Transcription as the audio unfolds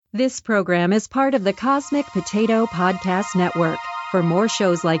This program is part of the Cosmic Potato Podcast Network. For more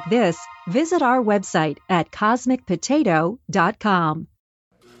shows like this, visit our website at cosmicpotato.com.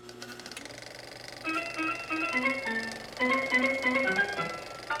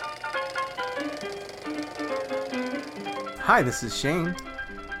 Hi, this is Shane.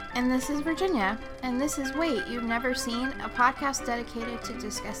 And this is Virginia. And this is Wait, You've Never Seen, a podcast dedicated to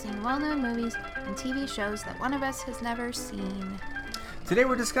discussing well-known movies and TV shows that one of us has never seen. Today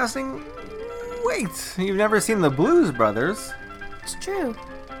we're discussing... Wait, you've never seen the Blues Brothers? It's true.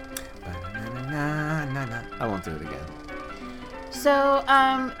 I won't do it again. So,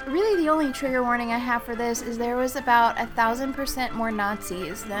 really the only trigger warning I have for this is there was about 1,000% more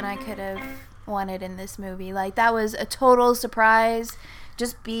Nazis than I could have wanted in this movie. Like, that was a total surprise. I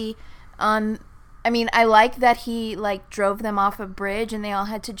like that he, drove them off a bridge and they all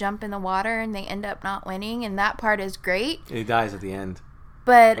had to jump in the water and they end up not winning, and that part is great. He dies at the end.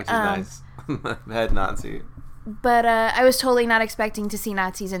 But, which is nice. Head Nazi. But, I was totally not expecting to see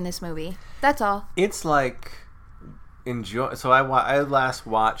Nazis in this movie. That's all. It's like... So I last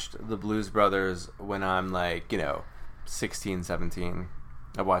watched the Blues Brothers when I'm 16, 17.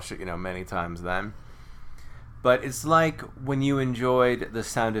 I watched it, many times then. But it's like when you enjoyed The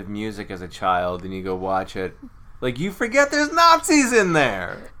Sound of Music as a child and you go watch it, you forget there's Nazis in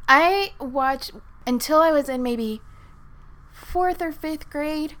there. I watched until I was in maybe 4th or 5th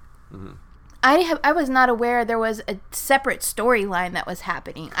grade. Mm-hmm. I was not aware there was a separate storyline that was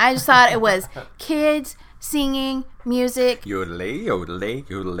happening. I just thought it was kids singing music. Yodelay, yodelay,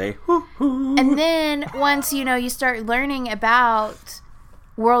 yodelay, hoo, hoo. And then once, you start learning about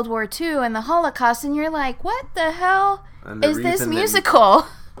World War II and the Holocaust, and you're like, what the hell is this musical?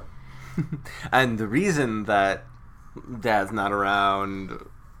 And the reason that Dad's not around,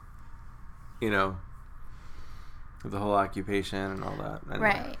 the whole occupation and all that. Anyway.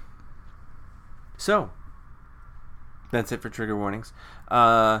 Right. So, that's it for trigger warnings.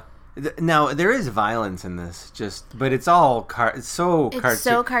 Now, there is violence in this, but it's all it's so cartoon. It's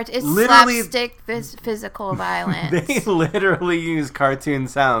so cartoon. It's literally slapstick physical violence. They literally use cartoon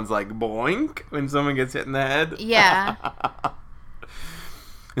sounds like boink when someone gets hit in the head. Yeah.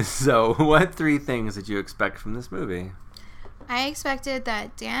 So, what 3 things did you expect from this movie? I expected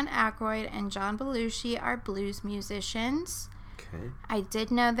that Dan Aykroyd and John Belushi are blues musicians. Okay. I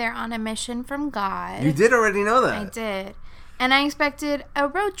did know they're on a mission from God. You did already know that? I did. And I expected a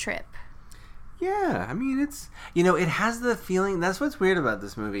road trip. Yeah, it's... it has the feeling... That's what's weird about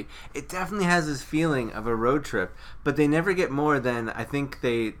this movie. It definitely has this feeling of a road trip, but they never get more than... I think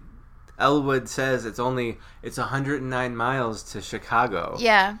Elwood says it's 109 miles to Chicago.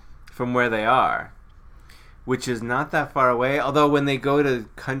 Yeah. From where they are. Which is not that far away. Although when they go to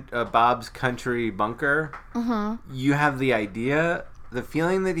Bob's Country Bunker, mm-hmm. You have the idea, the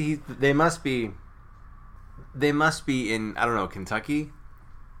feeling that they must be in, I don't know, Kentucky.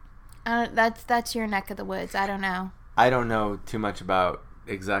 That's your neck of the woods. I don't know. I don't know too much about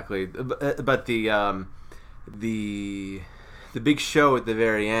exactly, but the big show at the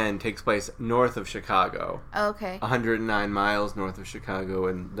very end takes place north of Chicago. Oh, okay. 109 miles north of Chicago,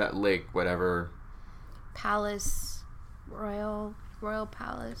 and that lake, whatever. Palace, Royal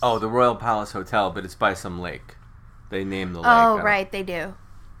Palace. Oh, the Royal Palace Hotel, but it's by some lake. They name the lake. Oh, right, they do.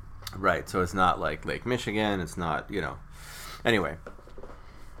 Right, so it's not like Lake Michigan. It's not, Anyway.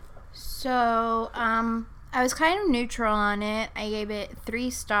 So, I was kind of neutral on it. I gave it 3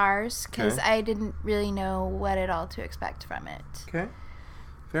 stars because I didn't really know what at all to expect from it. Okay.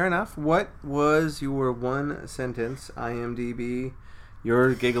 Fair enough. What was your 1-sentence IMDb?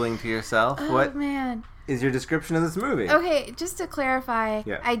 You're giggling to yourself. Oh, what man. Is your description of this movie? Okay, just to clarify,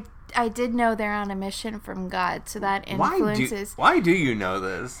 I did know they're on a mission from God, so that influences... Why do you know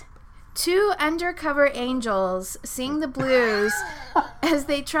this? 2 undercover angels sing the blues as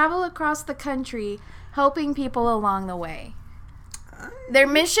they travel across the country, helping people along the way. Their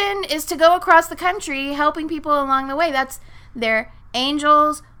mission is to go across the country, helping people along the way. They're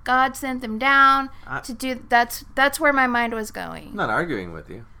angels. God sent them down to do. That's where my mind was going. I'm not arguing with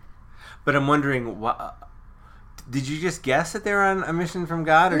you, but I'm wondering what. Did you just guess that they were on a mission from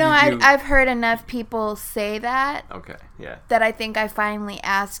God? Or no, I've heard enough people say that. Okay, yeah. That I think I finally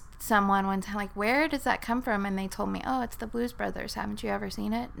asked someone one time, where does that come from? And they told me, oh, it's the Blues Brothers. Haven't you ever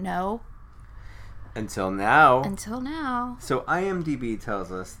seen it? No. Until now. So IMDb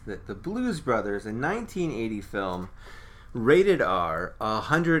tells us that the Blues Brothers, a 1980 film, rated R,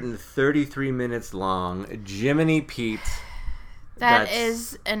 133 minutes long, Jiminy Pete. That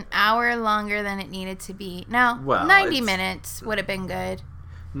is an hour longer than it needed to be. Now, 90 minutes would have been good.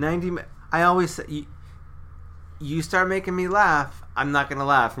 90 I always say, you start making me laugh. I'm not gonna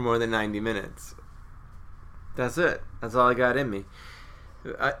laugh for more than 90 minutes. That's it. That's all I got in me.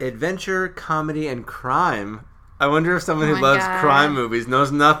 Adventure, comedy, and crime. I wonder if someone who loves crime movies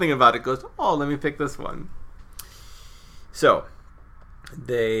knows nothing about it goes, oh, let me pick this one. So,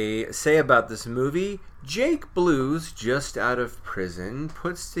 they say about this movie, Jake Blues, just out of prison,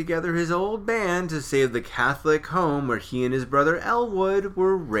 puts together his old band to save the Catholic home where he and his brother Elwood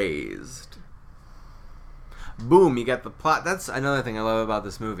were raised. Boom, you got the plot. That's another thing I love about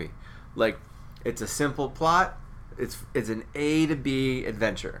this movie. Like, it's a simple plot. It's an A to B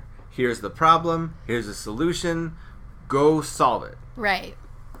adventure. Here's the problem. Here's the solution. Go solve it. Right.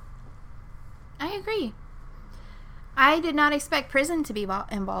 I agree. I did not expect prison to be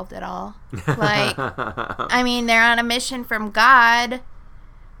involved at all. Like, I mean, they're on a mission from God.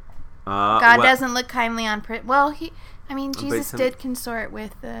 God doesn't look kindly on prison. Well, Jesus did consort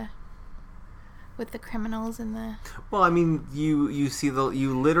with the criminals and the. Well, I mean, you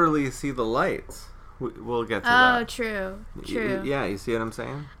literally see the lights. We'll get to that. Oh, true. Yeah, you see what I'm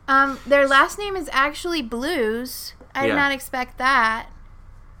saying? Their last name is actually Blues. I did not expect that.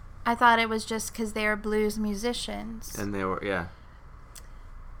 I thought it was just because they are blues musicians. And they were, yeah.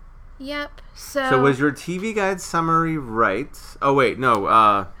 Yep. So was your TV Guide summary right? Oh, wait,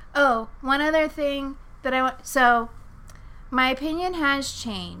 no. One other thing that I want. So, my opinion has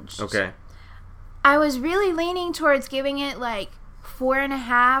changed. Okay. I was really leaning towards giving it like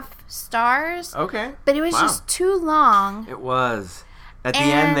 4.5 stars. Okay. But it was just too long. It was. At the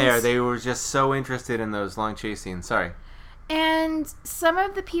end there, they were just so interested in those long chase scenes. Sorry. And some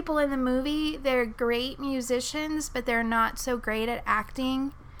of the people in the movie, they're great musicians, but they're not so great at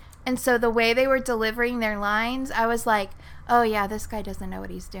acting. And so the way they were delivering their lines, I was like, oh yeah, this guy doesn't know what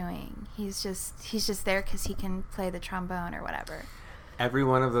he's doing. He's just there because he can play the trombone or whatever. Every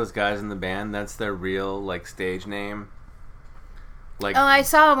one of those guys in the band, that's their real like stage name. Like, I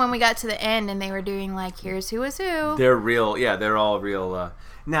saw when we got to the end and they were doing like, here's who is who. They're real. Yeah, they're all real.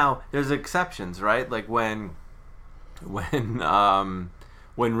 Now, there's exceptions, right? Like when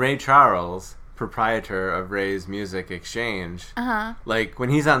Ray Charles, proprietor of Ray's Music Exchange, like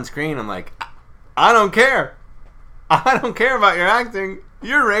when he's on screen, I'm like, I don't care. I don't care about your acting.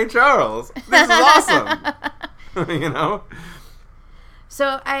 You're Ray Charles. This is awesome. You know?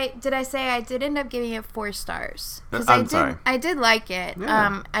 So I say I did end up giving it 4 stars because I did like it.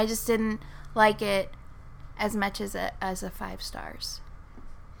 Yeah. I just didn't like it as much as a 5 stars.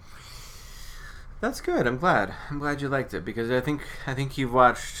 That's good. I'm glad you liked it because I think you've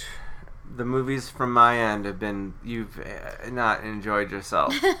watched the movies from my end you've not enjoyed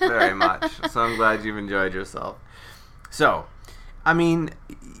yourself very much. So I'm glad you've enjoyed yourself. So, I mean,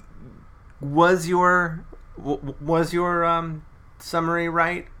 was your summary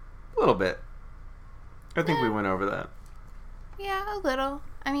right? A little bit. I think we went over that. Yeah, a little.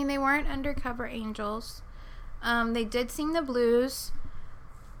 I mean, they weren't undercover angels. They did sing the blues.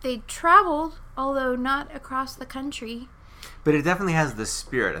 They traveled, although not across the country. But it definitely has the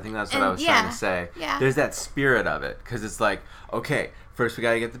spirit. I think that's what I was trying to say. Yeah. There's that spirit of it. Because it's like, okay, first we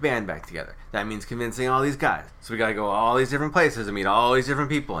got to get the band back together. That means convincing all these guys. So we got to go all these different places and meet all these different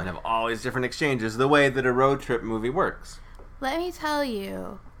people and have all these different exchanges the way that a road trip movie works. Let me tell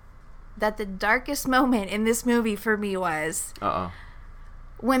you that the darkest moment in this movie for me was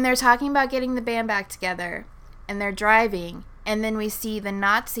when they're talking about getting the band back together and they're driving and then we see the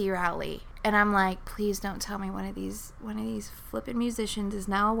Nazi rally and I'm like, please don't tell me one of these flippin' musicians is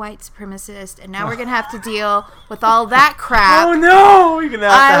now a white supremacist and now we're gonna have to deal with all that crap. Oh no, you're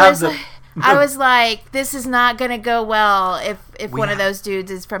gonna have to I was like, this is not gonna go well if one of those dudes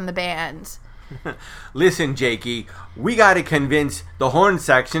is from the band. Listen, Jakey, we gotta convince the horn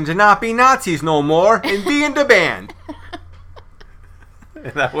section to not be Nazis no more and be in the band.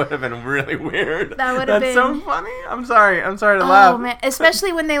 That would have been really weird. That would have been so funny. I'm sorry to laugh. Oh man,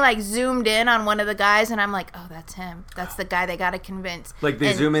 especially when they like zoomed in on one of the guys and I'm like, oh, that's him. That's the guy they gotta convince. Like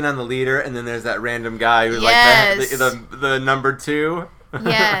they zoom in on the leader and then there's that random guy who's like the number 2.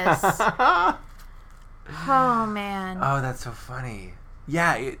 Yes. Oh man. Oh, that's so funny.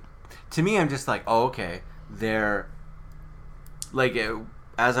 Yeah, to me, I'm just like, oh, okay. They're like,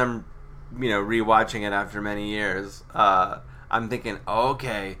 as I'm, rewatching it after many years, I'm thinking, oh,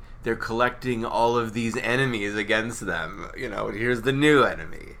 okay, they're collecting all of these enemies against them. Here's the new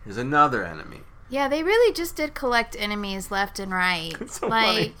enemy. Here's another enemy. Yeah, they really just did collect enemies left and right. It's so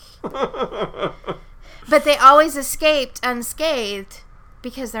funny. But they always escaped unscathed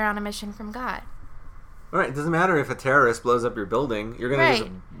because they're on a mission from God. All right, it doesn't matter if a terrorist blows up your building. You're going to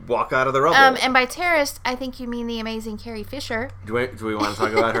just walk out of the rubble. And by terrorist, I think you mean the amazing Carrie Fisher. Do we want to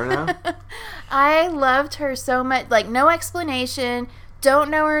talk about her now? I loved her so much. Like, no explanation. Don't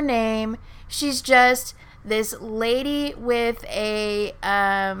know her name. She's just this lady with an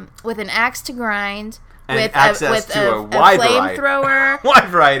axe to grind. And with access to a flamethrower, wide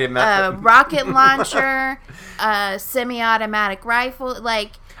variety of a rocket launcher, a semi-automatic rifle.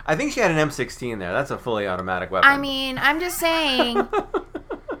 Like, I think she had an M16 there. That's a fully automatic weapon. I mean, I'm just saying,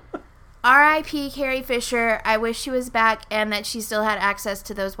 R.I.P. Carrie Fisher. I wish she was back and that she still had access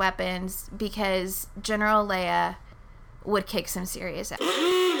to those weapons because General Leia would kick some serious ass.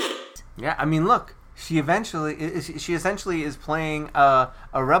 Yeah, I mean, look, she essentially is playing a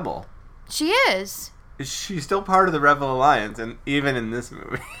rebel. She is. She's still part of the Rebel Alliance, and even in this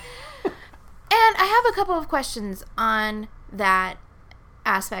movie. And I have a couple of questions on that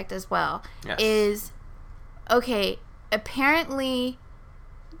aspect as well. Yes. Okay, apparently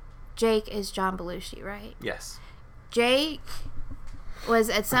Jake is John Belushi, right? Yes. Jake was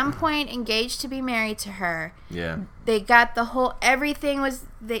at some point engaged to be married to her. Yeah. They got the whole, everything was,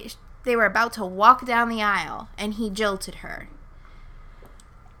 they were about to walk down the aisle, and he jilted her.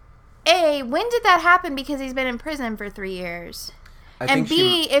 A, when did that happen? Because he's been in prison for 3 years. And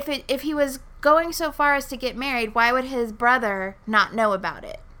B, if he was going so far as to get married, why would his brother not know about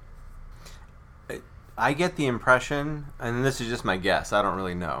it? I get the impression, and this is just my guess, I don't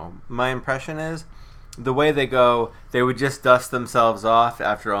really know. My impression is, the way they go, they would just dust themselves off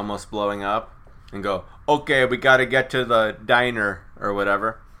after almost blowing up and go, okay, we got to get to the diner or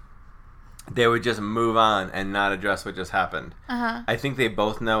whatever. They would just move on and not address what just happened. Uh-huh. I think they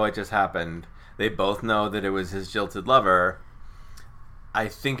both know what just happened. They both know that it was his jilted lover. I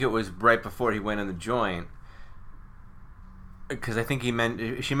think it was right before he went in the joint. Because I think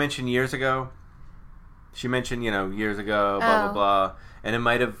she mentioned years ago. She mentioned, years ago, blah, blah, blah. And it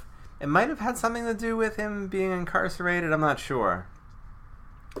might have had something to do with him being incarcerated. I'm not sure.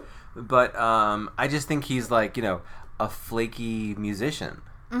 But I just think he's like, a flaky musician.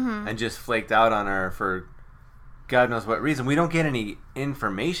 Mm-hmm. And just flaked out on her for God knows what reason. We don't get any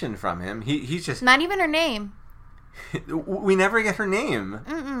information from him. He's just... Not even her name. We never get her name.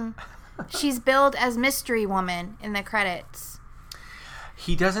 Mm-mm. She's billed as Mystery Woman in the credits.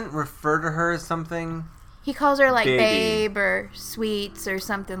 He doesn't refer to her as something... He calls her like babe or sweets or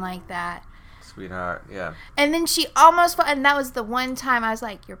something like that. Sweetheart, yeah. And then she almost... And that was the one time I was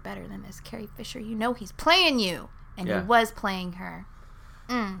like, you're better than this, Carrie Fisher. You know he's playing you. And he was playing her.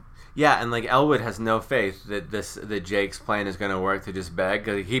 Mm. Yeah, and like Elwood has no faith that Jake's plan is going to work to just beg.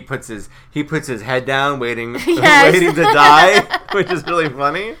 He puts his head down, waiting waiting to die, which is really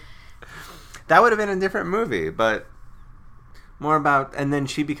funny. That would have been a different movie, but more about, and then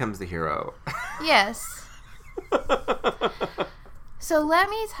she becomes the hero. Yes. So let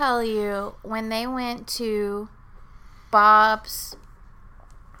me tell you, when they went to Bob's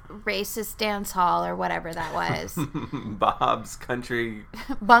racist dance hall or whatever that was. Bob's Country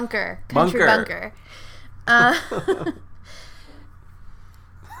Bunker. Bunker.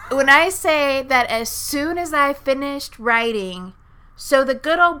 When I say that as soon as I finished writing, so the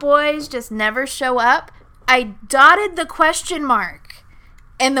good old boys just never show up, I dotted the question mark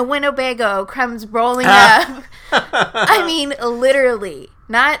and the Winnebago comes rolling up. I mean, literally.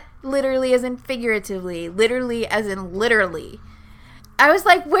 Not literally as in figuratively. Literally as in literally. I was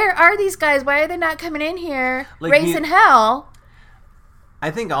like, where are these guys? Why are they not coming in here raising hell? I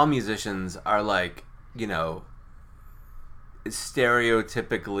think all musicians are like,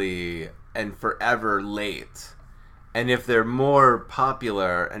 stereotypically and forever late. And if they're more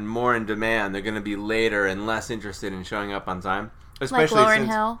popular and more in demand, they're going to be later and less interested in showing up on time. Especially like Lauryn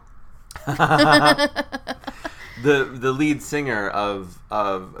Hill. The lead singer of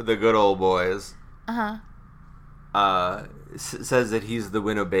the Good Old Boys says that he's the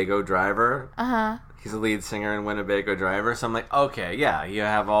Winnebago driver. He's the lead singer and Winnebago driver. So I'm like, okay, yeah, you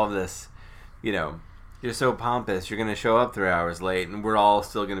have all this, you're so pompous. You're going to show up 3 hours late, and we're all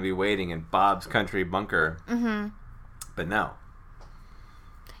still going to be waiting in Bob's Country Bunker. Mm-hmm. But no.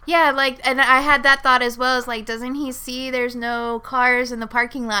 Yeah, and I had that thought as well. As doesn't he see there's no cars in the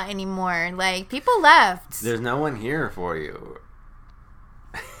parking lot anymore? Like, people left. There's no one here for you.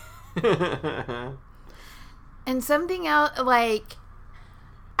 And something else, I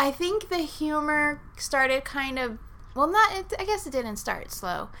think the humor started kind of, I guess it didn't start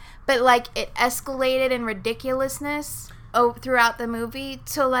slow, but it escalated in ridiculousness throughout the movie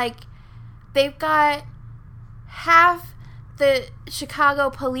to they've got half the Chicago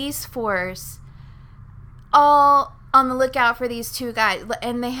police force all on the lookout for these two guys,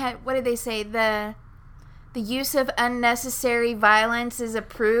 and they had, what did they say, the The use of unnecessary violence is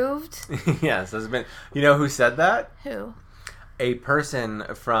approved. Yes, has been. You know who said that? Who? A person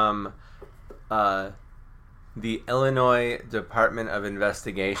from the Illinois Department of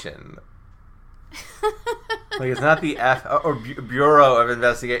Investigation. Like, it's not the Bureau of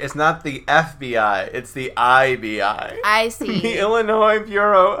Investigation. It's not the FBI. It's the IBI. I see. The Illinois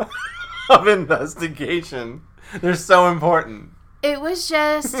Bureau of Investigation. They're so important. It was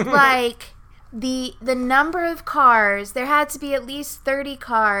just like the number of cars. There had to be at least 30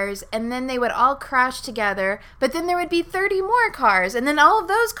 cars, and then they would all crash together. But then there would be 30 more cars, and then all of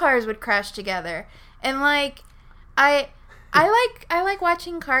those cars would crash together. And like, I like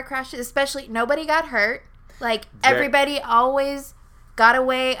watching car crashes, especially nobody got hurt. Like, everybody always got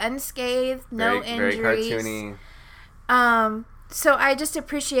away unscathed, no injuries. Very cartoony. So I just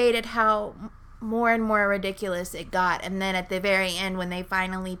appreciated how more and more ridiculous it got. And then at the very end, when they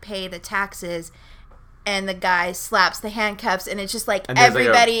finally pay the taxes and the guy slaps the handcuffs, and it's just like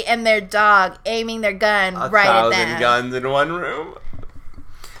everybody and their dog aiming their gun right at them. 1,000 guns in one room.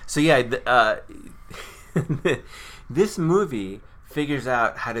 So yeah, this movie figures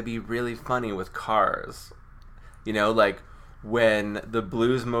out how to be really funny with cars. You know, like when the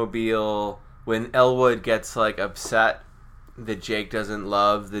Bluesmobile, when Elwood gets like upset that Jake doesn't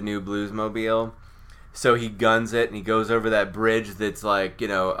love the new Bluesmobile, so he guns it and he goes over that bridge that's like, you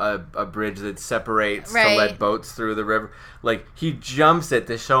know, a bridge that separates to let boats through the river. Like, he jumps it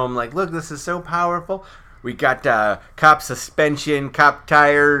to show him, like, look, this is so powerful. We got cop suspension, cop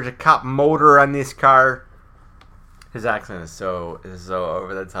tires, a cop motor on this car. His accent is so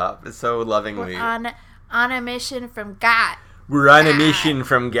over the top. It's so lovingly. We're on a mission from God. We're on a mission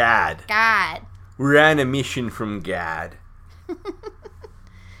from God. God. We're on a mission from God.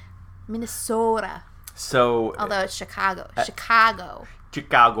 Minnesota. So. Although it's Chicago. Chicago.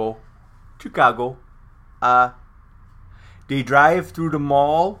 They drive through the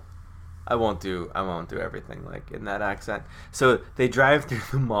mall. I won't do everything like in that accent. So they drive through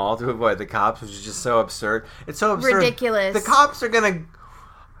the mall to avoid the cops, which is just so absurd. It's so absurd. Ridiculous. The cops are gonna.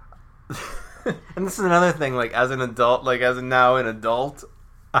 And this is another thing. Like, as an adult,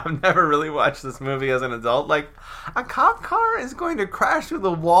 I've never really watched this movie as an adult. Like, a cop car is going to crash through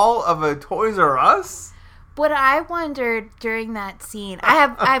the wall of a Toys R Us? What I wondered during that scene, I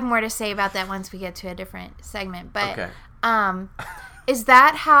have more to say about that once we get to a different segment, but okay. Is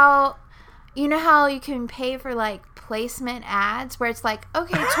that how, you know how you can pay for like placement ads where it's like,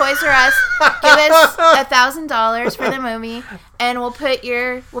 okay, Toys R Us, give us $1,000 for the movie, and we'll put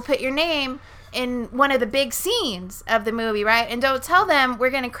your name in one of the big scenes of the movie, right? And don't tell them we're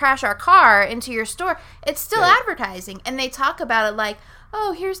going to crash our car into your store. It's still advertising. And they talk about it like,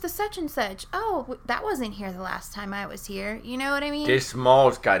 oh, here's the such and such. Oh, that wasn't here the last time I was here. You know what I mean? This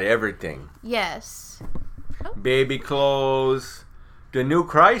mall's got everything. Yes. Oh. Baby clothes. The new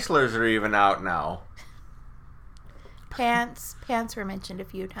Chryslers are even out now. Pants were mentioned a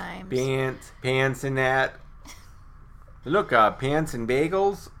few times. Pants and that. Look, pants and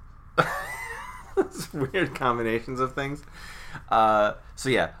bagels. It's weird combinations of things. So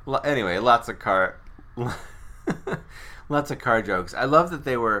yeah. Anyway, lots of car jokes. I love that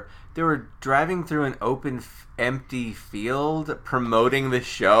they were driving through an open, empty field promoting the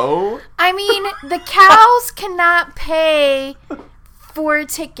show. I mean, the cows cannot pay for a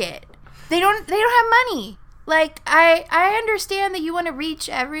ticket. They don't have money. Like, I understand that you want to reach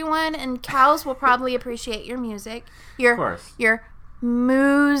everyone, and cows will probably appreciate your music. Of course. Your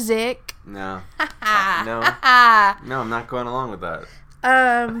music. No. No, I'm not going along with that.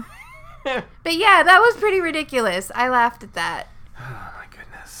 But yeah, that was pretty ridiculous. I laughed at that. Oh my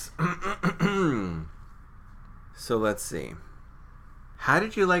goodness. So let's see. How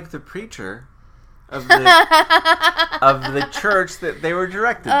did you like the preacher of the church that they were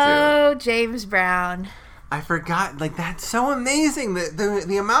directed to? Oh, James Brown. I forgot. Like, that's so amazing.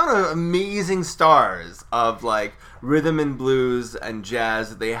 The amount of amazing stars of like rhythm and blues and jazz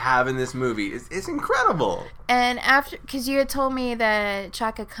that they have in this movie is incredible. And after, because you had told me that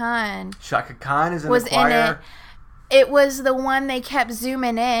Chaka Khan is in the choir. It was the one they kept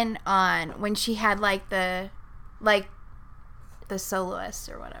zooming in on when she had like the soloist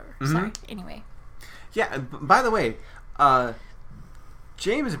or whatever. Mm-hmm. Sorry. Anyway. Yeah. By the way,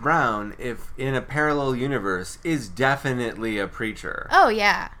 James Brown, if in a parallel universe, is definitely a preacher. Oh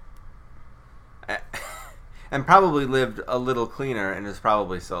yeah. And probably lived a little cleaner and is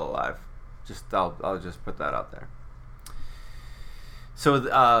probably still alive. I'll just put that out there.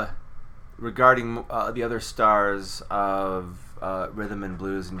 So regarding the other stars of rhythm and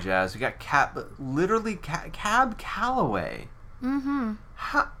blues and jazz, we got Cab Calloway. Mm-hmm.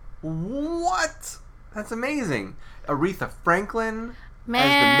 What? That's amazing. Aretha Franklin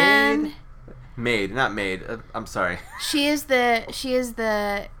Man. as the maid, not maid. I'm sorry. She is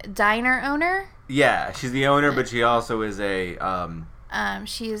the diner owner. Yeah, she's the owner, but she also is a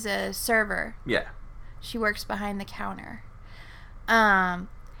She is a server. yeah. She works behind the counter.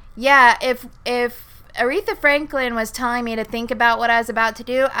 Yeah, if Aretha Franklin was telling me to think about what I was about to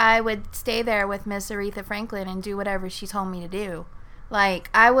do, I would stay there with Miss Aretha Franklin and do whatever she told me to do. Like,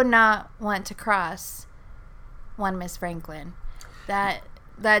 I would not want to cross one Miss Franklin. That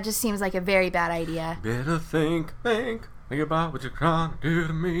just seems like a very bad idea. Better think about what you're trying to do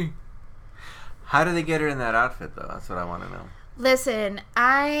to me. How do they get her in that outfit, though? That's what I want to know. Listen,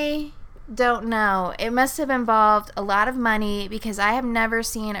 I don't know. It must have involved a lot of money because I have never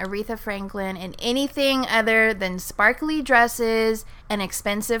seen Aretha Franklin in anything other than sparkly dresses and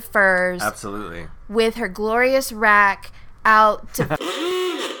expensive furs. Absolutely. With her glorious rack out to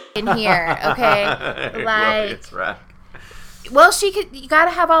in here, okay? Glorious rack. Well, you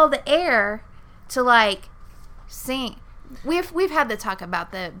gotta have all the air to, like, sing. We've had to talk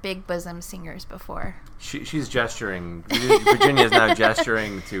about the big bosom singers before. She's gesturing. Virginia's now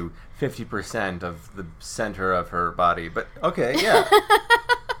gesturing to 50% of the center of her body. But okay, yeah.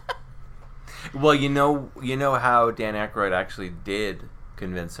 Well, you know how Dan Aykroyd actually did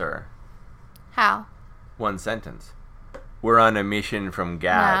convince her. How? One sentence. We're on a mission from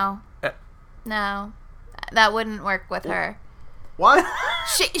God. No, that wouldn't work with her. What?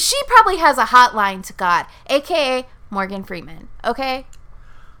 She probably has a hotline to God, aka Morgan Freeman. Okay.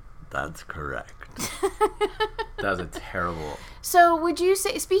 That's correct. That was a terrible. So, would you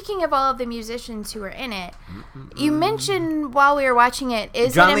say, speaking of all of the musicians who were in it, you mentioned while we were watching it,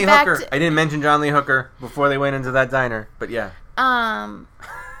 is John it in Lee fact... Hooker. I didn't mention John Lee Hooker before they went into that diner, but yeah.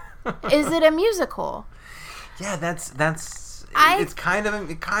 Is it a musical? Yeah, it's kind of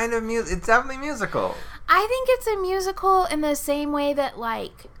music. It's definitely musical. I think it's a musical in the same way that,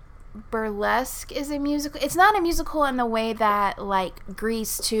 like, Burlesque is a musical. It's not a musical in the way that, like,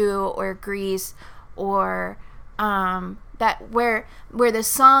 Grease 2 or Grease or that where the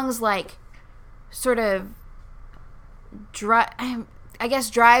songs, like, sort of drive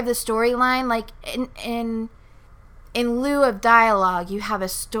the storyline. Like, in lieu of dialogue, you have a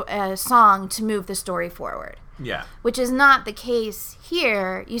song to move the story forward. Yeah. Which is not the case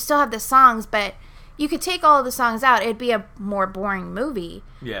here. You still have the songs, but you could take all of the songs out. It'd be a more boring movie.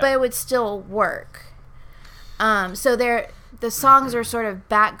 Yeah. But it would still work. So the songs are sort of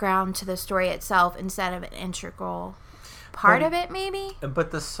background to the story itself instead of an integral part of it, maybe? But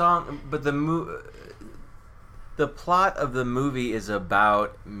the plot of the movie is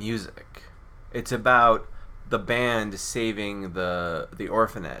about music. It's about the band saving the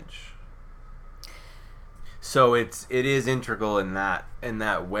orphanage. So it is integral in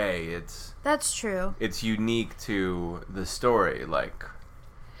that way. That's true. It's unique to the story. Like,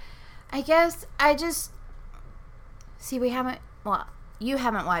 I guess I just see you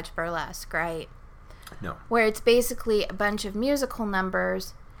haven't watched Burlesque, right? No. Where it's basically a bunch of musical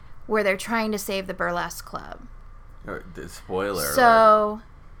numbers where they're trying to save the burlesque club. The spoiler. So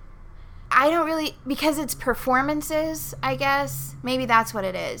I don't really, because it's performances, I guess. Maybe that's what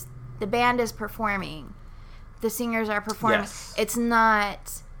it is. The band is performing. The singers are performing. Yes. It's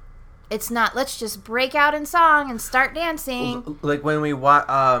not let's just break out in song and start dancing. Like when we watch,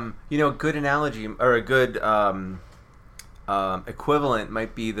 good analogy or a good equivalent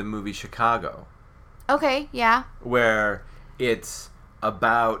might be the movie Chicago. Okay, yeah. Where it's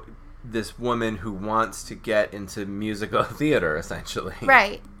about this woman who wants to get into musical theater, essentially.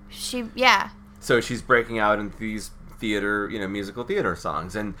 Right. So she's breaking out into these theater, musical theater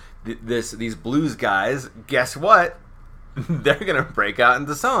songs, and these blues guys, guess what? They're gonna break out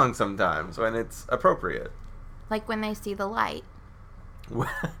into songs sometimes when it's appropriate. Like when they see the light.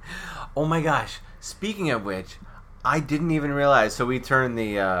 Oh my gosh! Speaking of which, I didn't even realize. So we turn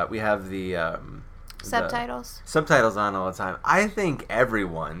we have the subtitles on all the time. I think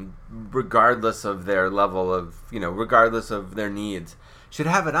everyone, regardless of their level of, regardless of their needs, should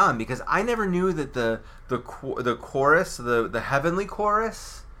have it on, because I never knew that the chorus, the heavenly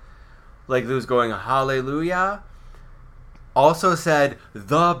chorus, like those going hallelujah, also said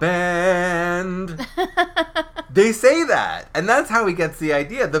the band. They say that, and that's how he gets the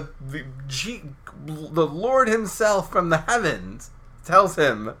idea. The Lord himself from the heavens tells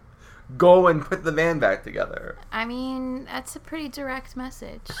him, go and put the band back together. I mean, that's a pretty direct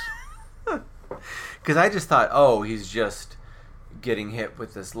message. Because I just thought, he's just getting hit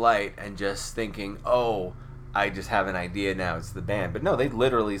with this light and just thinking, I just have an idea now, it's the band. But no, they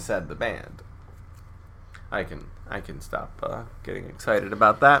literally said the band. I can stop getting excited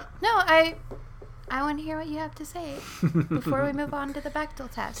about that. No, I I want to hear what you have to say before we move on to the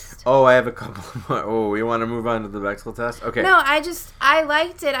Bechdel test. Oh, I have a couple more. Oh, we want to move on to the Bechdel test? Okay. No, I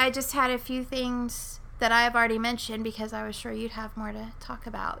liked it. I just had a few things that I have already mentioned because I was sure you'd have more to talk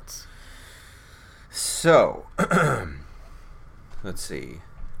about. So, let's see.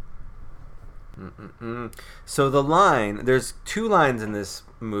 So there's two lines in this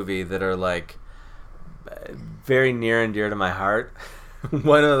movie that are like very near and dear to my heart.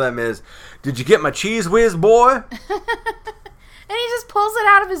 One of them is, "Did you get my cheese whiz, boy?" And he just pulls it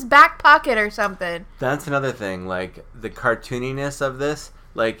out of his back pocket or something. That's another thing, like the cartooniness of this.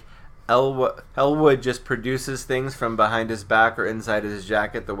 Like Elwood just produces things from behind his back or inside his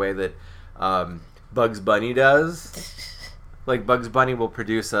jacket the way that Bugs Bunny does. Like Bugs Bunny will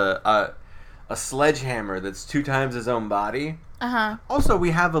produce a sledgehammer that's 2 times his own body. Also, we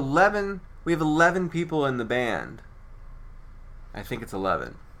have 11 people in the band. I think it's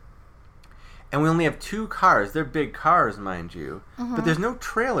 11. And we only have 2 cars. They're big cars, mind you. But there's no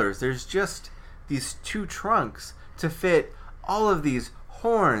trailers. There's just these 2 trunks to fit all of these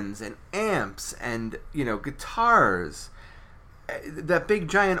horns and amps and, guitars. That big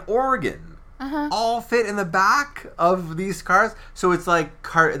giant organ. All fit in the back of these cars. So it's like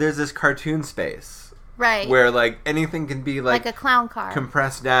there's this cartoon space. Right. Where, like, anything can be, like a clown car.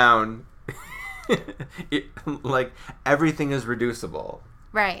 Compressed down. Like, everything is reducible.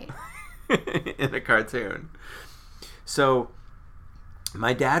 Right. In a cartoon. So,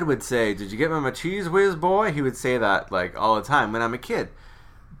 my dad would say, "Did you get my cheese whiz, boy?" He would say that, like, all the time when I'm a kid.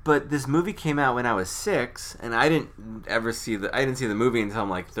 But this movie came out when I was 6, and I didn't see the movie until I'm,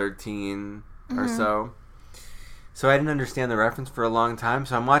 like, 13 or so. So I didn't understand the reference for a long time.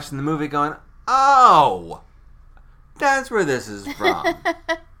 So I'm watching the movie going, "Oh, that's where this is from."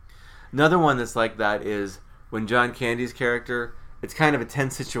 Another one that's like that is when John Candy's character, it's kind of a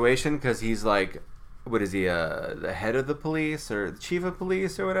tense situation because he's like, what is he, the head of the police or the chief of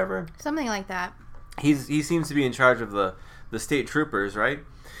police or whatever? Something like that. He seems to be in charge of the state troopers, right?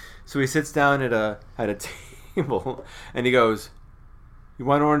 So he sits down at a table and he goes, "You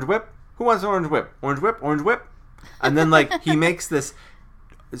want orange whip? Who wants orange whip? Orange whip, orange whip." And then like he makes this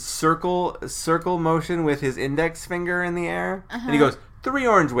circle motion with his index finger in the air, and he goes, "3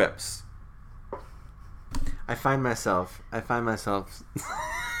 orange whips." I find myself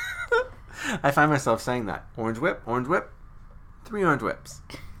saying that. Orange whip, 3 orange whips.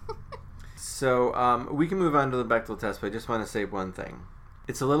 So we can move on to the Bechdel test, but I just want to say one thing.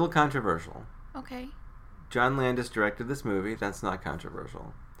 It's a little controversial. Okay. John Landis directed this movie. That's not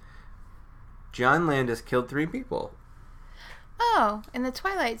controversial. John Landis killed 3 people. Oh, in the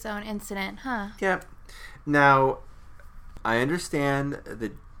Twilight Zone incident, huh? Yep. Now, I understand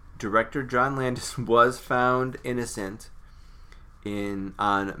that director John Landis was found innocent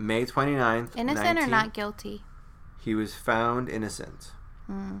on May 29th. Innocent or not guilty? He was found innocent.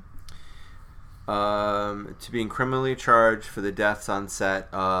 To being criminally charged for the deaths on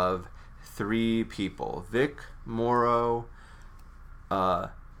set of 3 people. Vic Morrow,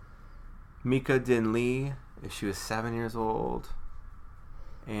 Mika Din Lee, she was 7 years old,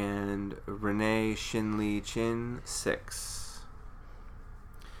 and Renee Shin-Lee Chin, 6.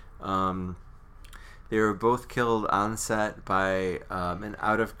 They were both killed on set by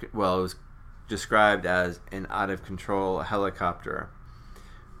it was described as an out-of-control helicopter.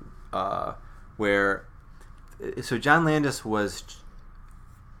 So John Landis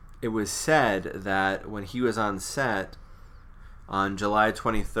it was said that when he was on set on July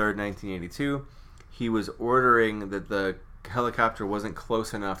 23rd, 1982, he was ordering that the helicopter wasn't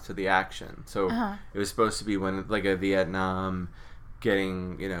close enough to the action. So it was supposed to be when, like, a Vietnam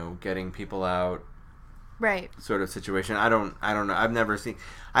getting people out, right, sort of situation. I don't know. I've never seen.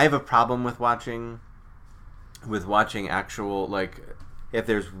 I have a problem with watching actual, like, if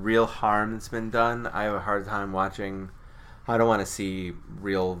there's real harm that's been done. I have a hard time watching. I don't want to see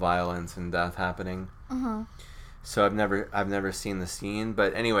real violence and death happening. So I've never seen the scene.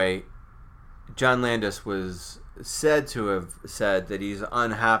 But anyway, John Landis was said to have said that he's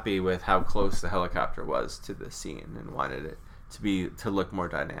unhappy with how close the helicopter was to the scene and wanted it to look more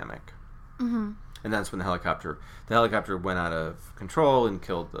dynamic. And that's when the helicopter went out of control and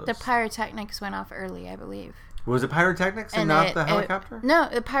killed those. The pyrotechnics went off early, I believe. Was it pyrotechnics and not the helicopter? No,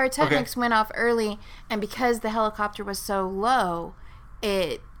 the pyrotechnics went off early, and because the helicopter was so low,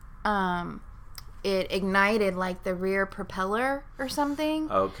 it ignited, like, the rear propeller or something.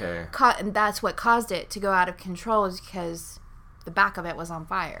 Okay. And that's what caused it to go out of control, is because the back of it was on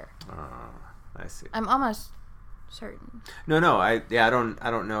fire. I see. I'm almost certain. No. I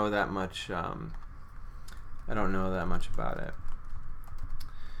don't know that much. I don't know that much about it.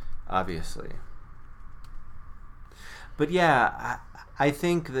 Obviously. But yeah, I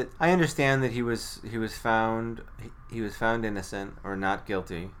think that I understand that he was found innocent or not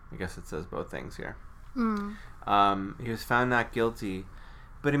guilty. I guess it says both things here. He was found not guilty,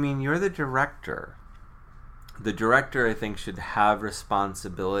 but I mean, you're the director. The director, I think, should have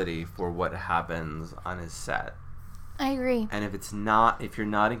responsibility for what happens on his set. I agree. And if you're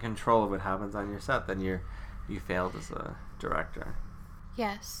not in control of what happens on your set, then you failed as a director.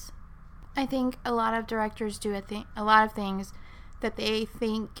 Yes. I think a lot of directors do a lot of things that they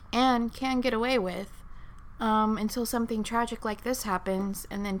think and can get away with until something tragic like this happens,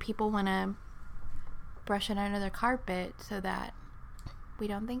 and then people want to brush it under the carpet so that we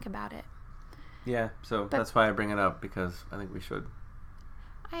don't think about it. Yeah, so that's why I bring it up, because I think we should.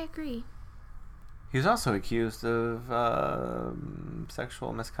 I agree. He was also accused of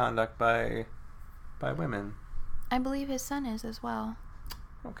sexual misconduct by women. I believe his son is as well.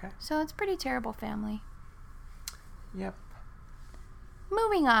 Okay. So it's a pretty terrible family. Yep.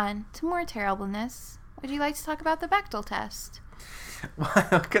 Moving on to more terribleness. Would you like to talk about the Bechdel test?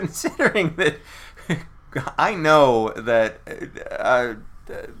 Well, considering that I know that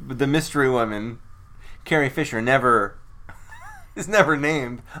the mystery woman, Carrie Fisher, is never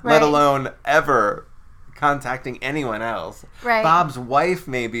named, right. let alone ever contacting anyone else. Right. Bob's wife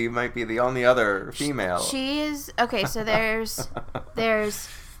might be the only other female. She is okay. So there's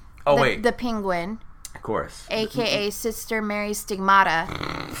wait, the penguin, of course, aka Sister Mary Stigmata.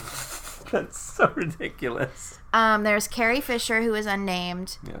 That's so ridiculous. There's Carrie Fisher, who is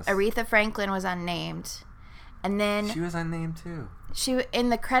unnamed. Yes. Aretha Franklin was unnamed, and then she was unnamed too. She in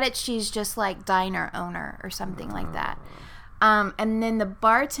the credits she's just like diner owner or something like that. And then the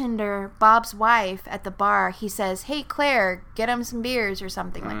bartender, Bob's wife at the bar, he says, "Hey Claire, get him some beers" or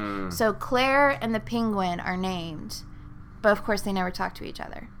something like. So Claire and the penguin are named, but of course they never talk to each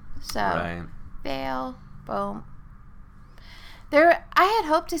other. So right. fail, boom. I had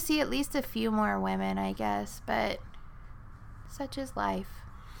hoped to see at least a few more women, I guess, but such is life.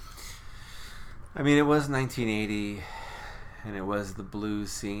 I mean, it was 1980, and it was the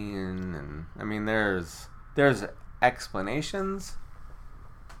blues scene, and I mean, there's explanations,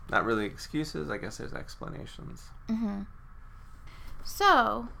 not really excuses. I guess there's explanations. Mm-hmm.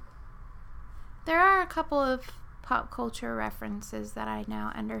 So, there are a couple of pop culture references that I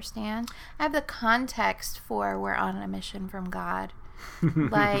now understand. I have the context for "We're on a mission from God."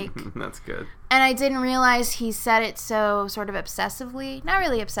 Like, that's good. And I didn't realize he said it so sort of obsessively. Not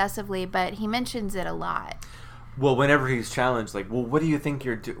really obsessively, but he mentions it a lot. Well, whenever he's challenged, like, well, what do you think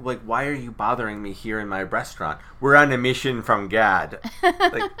you're doing? Like, why are you bothering me here in my restaurant? We're on a mission from God.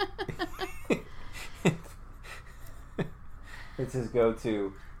 Like, it's his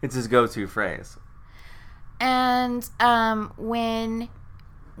go-to phrase. And when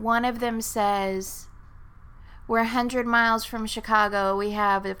one of them says, "We're 100 miles from Chicago. We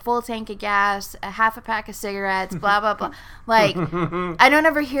have a full tank of gas, a half a pack of cigarettes, blah, blah, blah." Like, I don't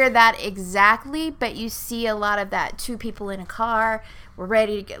ever hear that exactly, but you see a lot of that. Two people in a car. We're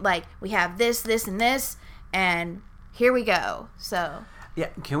ready to get, like, we have this, this, and this, and here we go. So. Yeah,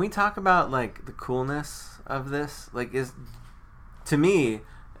 can we talk about, like, the coolness of this? Like, to me,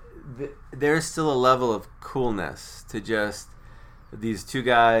 there's still a level of coolness to just these two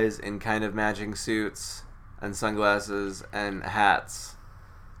guys in kind of matching suits and sunglasses and hats.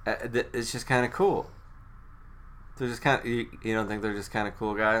 It's just kind of cool. They're just kind of, you don't think they're just kind of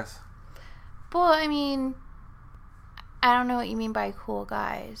cool guys? Well, I mean, I don't know what you mean by cool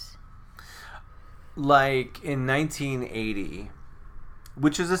guys. Like in 1980,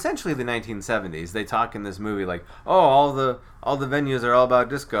 which is essentially the 1970s, they talk in this movie like, oh, all the venues are all about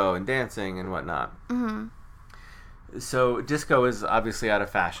disco and dancing and whatnot. Mm-hmm. So disco is obviously out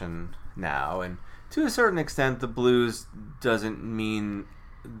of fashion now, and to a certain extent, the blues doesn't mean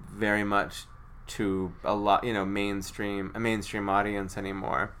very much to a mainstream audience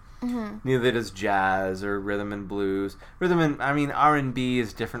anymore. Mm-hmm. Neither does jazz or rhythm and blues. R&B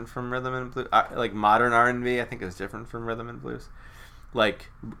is different from rhythm and blues. Like modern R&B, I think, is different from rhythm and blues. Like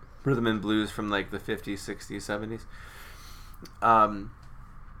rhythm and blues from like the 50s, 60s, 70s.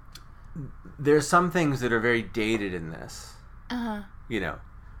 There's some things that are very dated in this.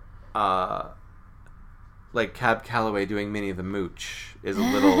 Like Cab Calloway doing Minnie the Mooch is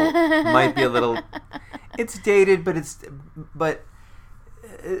might be a little, it's dated, but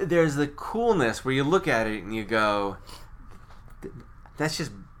there's the coolness where you look at it and you go, that's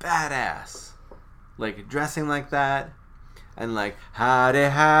just badass. Like dressing like that and like, howdy,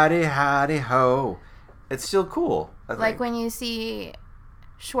 howdy, howdy, ho. It's still cool. Like when you see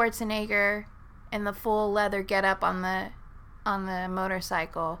Schwarzenegger in the full leather getup on the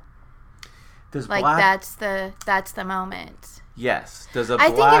motorcycle. Does like black... that's the moment. Yes. Does a I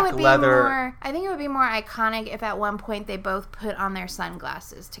think black it would be leather... more. I think it would be more iconic if at one point they both put on their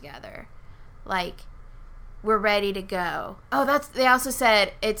sunglasses together, like we're ready to go. Oh, that's. They also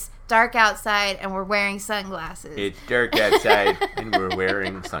said it's dark outside and we're wearing sunglasses. It's dark outside and we're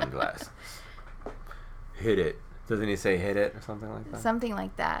wearing sunglasses. Hit it. Doesn't he say hit it or something like that? Something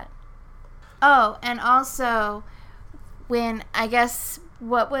like that. Oh, and also when I guess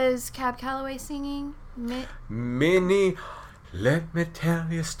what was Cab Calloway singing? Minnie, let me tell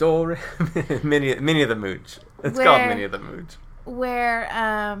you a story. Minnie of the Mooch. It's Where- called Minnie of the Mooch.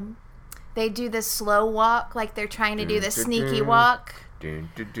 Where they do the slow walk, like they're trying to do the sneaky walk,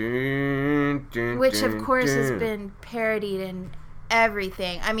 which of course has been parodied in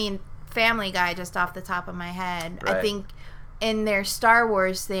everything. I mean, Family Guy, just off the top of my head. Right. I think in their Star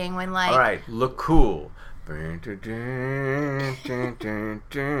Wars thing, when like, all right, look cool.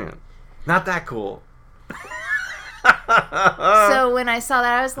 Not that cool. So when I saw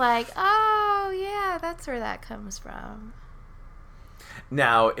that, I was like, oh yeah, that's where that comes from.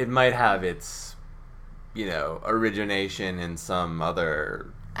 Now, it might have its, origination in some other,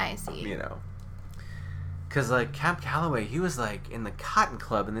 I see. Because, like, Cab Calloway, he was, like, in the Cotton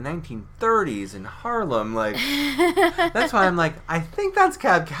Club in the 1930s in Harlem. Like, that's why I'm like, I think that's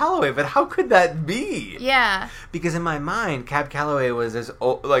Cab Calloway, but how could that be? Yeah. Because in my mind, Cab Calloway was this,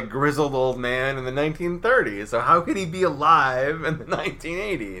 grizzled old man in the 1930s. So how could he be alive in the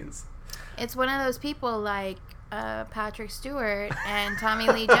 1980s? It's one of those people like Patrick Stewart and Tommy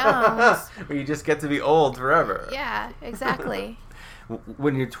Lee Jones. Where you just get to be old forever. Yeah, exactly.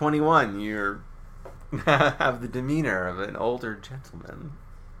 When you're 21, you're have the demeanor of an older gentleman.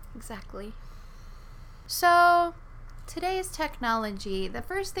 Exactly. So, today's technology, the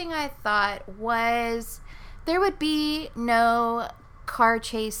first thing I thought was there would be no car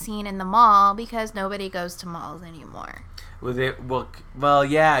chase scene in the mall because nobody goes to malls anymore. Well,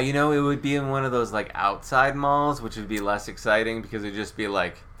 yeah, it would be in one of those, like, outside malls, which would be less exciting because it would just be,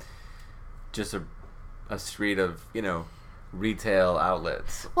 like, just a street of, retail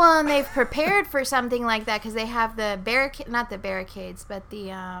outlets. Well, and they've prepared for something like that because they have the not the barricades, but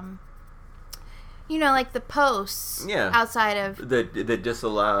the, like the posts outside of that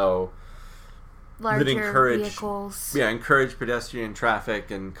disallow, larger that encourage vehicles. Yeah, encourage pedestrian traffic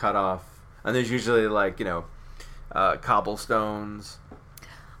and cut off. And there's usually, like, cobblestones.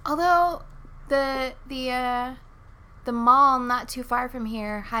 Although the mall not too far from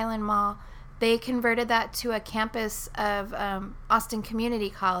here, Highland Mall, they converted that to a campus of Austin Community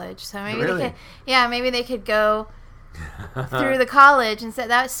College. So maybe really? maybe they could go through the college instead.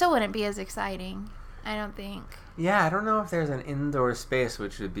 That still wouldn't be as exciting, I don't think. Yeah, I don't know if there's an indoor space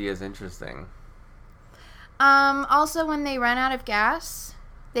which would be as interesting. Also, when they run out of gas,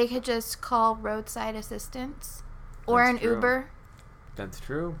 they could just call roadside assistance or an Uber. That's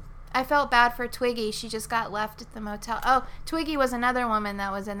true. I felt bad for Twiggy. She just got left at the motel. Oh, Twiggy was another woman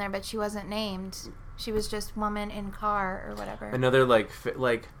that was in there, but she wasn't named. She was just woman in car or whatever. Another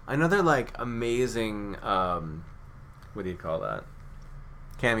amazing what do you call that?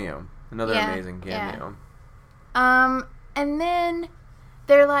 Cameo. Another amazing cameo. Yeah. And then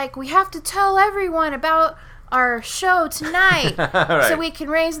they're like, we have to tell everyone about our show tonight right. so we can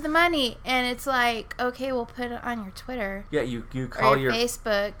raise the money. And it's like, okay, we'll put it on your Twitter. Yeah, you call your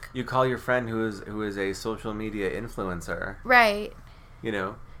Facebook. You call your friend who is a social media influencer. Right.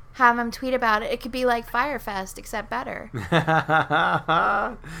 Have them tweet about it. It could be like Firefest, except better.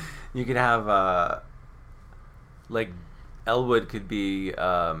 You could have like Elwood could be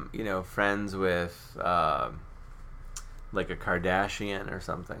friends with like a Kardashian or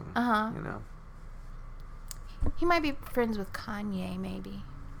something. He might be friends with Kanye, maybe.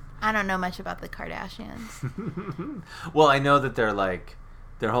 I don't know much about the Kardashians. Well, I know that they're like,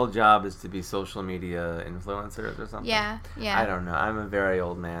 their whole job is to be social media influencers or something. Yeah. I don't know. I'm a very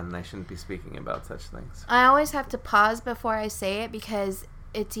old man, and I shouldn't be speaking about such things. I always have to pause before I say it because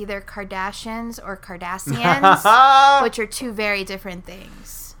it's either Kardashians or Cardassians, which are two very different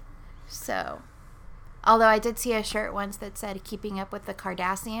things. So... Although I did see a shirt once that said "Keeping Up with the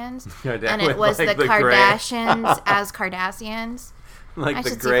Cardassians," and it was like the Kardashians gray. as Cardassians. Like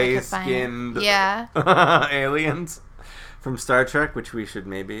the gray-skinned aliens from Star Trek, which we should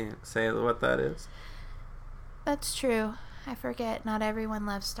maybe say what that is. That's true. I forget. Not everyone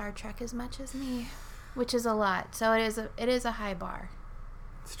loves Star Trek as much as me, which is a lot. So it is a high bar.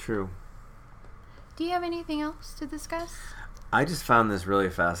 It's true. Do you have anything else to discuss? I just found this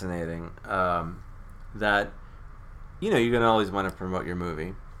really fascinating. That, you're going to always want to promote your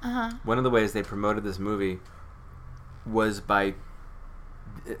movie. Uh-huh. One of the ways they promoted this movie was by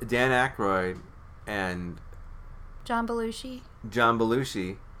Dan Aykroyd and John Belushi. John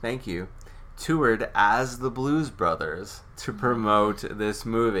Belushi, thank you, toured as the Blues Brothers to promote this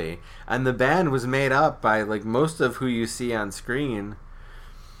movie. And the band was made up by like most of who you see on screen.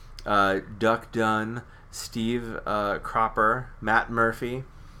 Duck Dunn, Steve Cropper, Matt Murphy,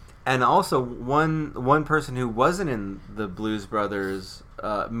 and also one person who wasn't in the Blues Brothers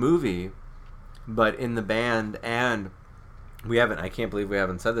movie, but in the band. And I can't believe we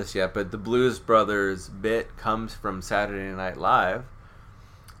haven't said this yet, but the Blues Brothers bit comes from Saturday Night Live.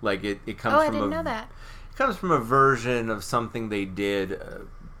 Like it comes from I didn't know that. It comes from a version of something they did,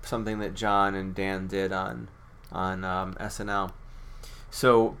 something that John and Dan did on SNL.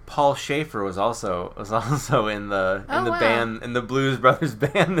 So Paul Schaefer was also in the band, in the Blues Brothers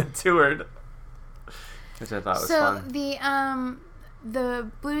band that toured, which I thought was fun. So the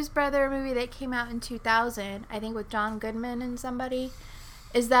Blues Brother movie that came out in 2000, I think with John Goodman and somebody,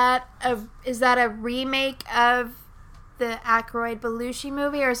 is that a remake of the Aykroyd Belushi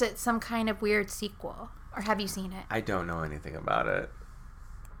movie, or is it some kind of weird sequel? Or have you seen it? I don't know anything about it.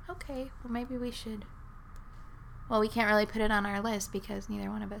 Okay, well maybe we should. Well, we can't really put it on our list because neither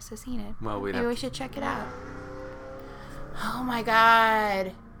one of us has seen it. Well, maybe we should check it out. Oh my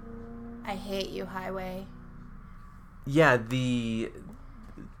god. I hate you, Highway. Yeah, the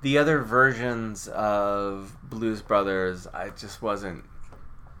other versions of Blues Brothers, I just wasn't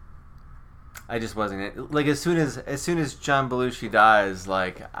like as soon as John Belushi dies,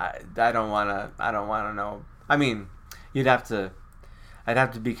 like I don't want to know. I mean, I'd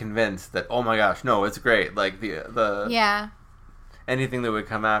have to be convinced that, oh my gosh, no, it's great. Like the yeah, anything that would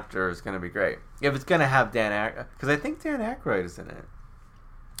come after is going to be great. If it's going to have Dan Aykroyd, because I think Dan Aykroyd is in it.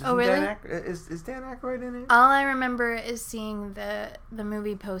 Oh, really? Is Dan Aykroyd in it? All I remember is seeing the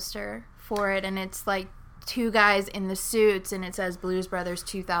movie poster for it, and it's like two guys in the suits, and it says Blues Brothers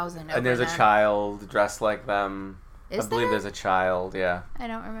 2000. And there's a child dressed like them. I believe there's a child, yeah. I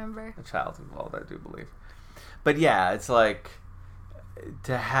don't remember. A child's involved, I do believe. But yeah, it's like,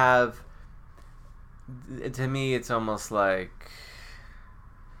 to have, to me, it's almost like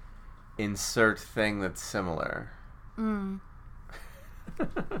insert thing that's similar.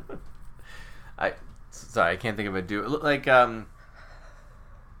 I can't think of a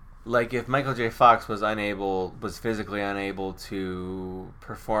like if Michael J. Fox was physically unable to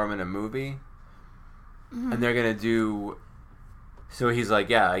perform in a movie, and they're gonna do, so he's like,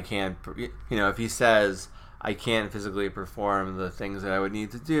 yeah, I can't, if he says, I can't physically perform the things that I would need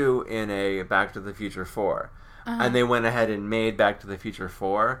to do in a Back to the Future 4. And they went ahead and made Back to the Future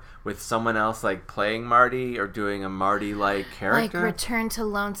 4 with someone else like playing Marty or doing a Marty-like character. Like Return to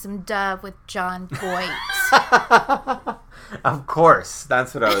Lonesome Dove with John Voight. Of course.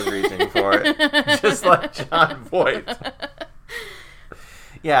 That's what I was reaching for. Just like John Voight.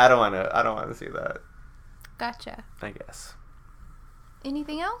 Yeah, I don't want to see that. Gotcha. I guess.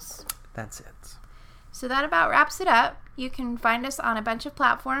 Anything else? That's it. So that about wraps it up. You can find us on a bunch of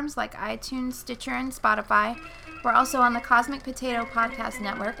platforms like iTunes, Stitcher, and Spotify. We're also on the Cosmic Potato Podcast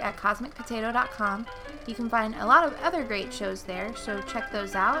Network at cosmicpotato.com. You can find a lot of other great shows there, so check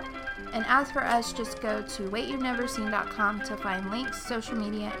those out. And as for us, just go to waityou'veneverseen.com to find links, social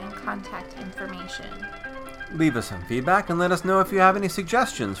media, and contact information. Leave us some feedback and let us know if you have any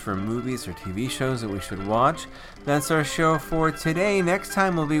suggestions for movies or TV shows that we should watch. That's our show for today. Next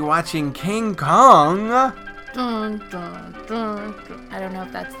time we'll be watching King Kong. Dun, dun, dun, dun. I don't know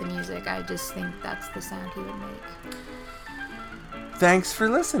if that's the music. I just think that's the sound he would make. Thanks for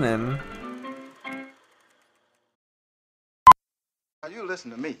listening. Now you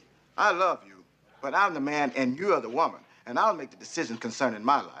listen to me. I love you, but I'm the man and you're the woman, and I'll make the decisions concerning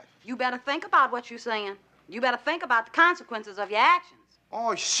my life. You better think about what you're saying. You better think about the consequences of your actions.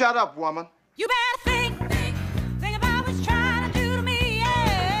 Oh, shut up, woman. You better think about what you're trying to do to me,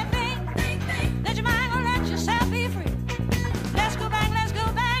 yeah. Think, let your mind go, let yourself be free. Let's go back, let's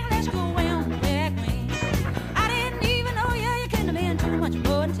go way on the back way. I didn't even know you couldn't have been too much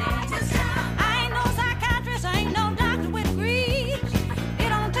more than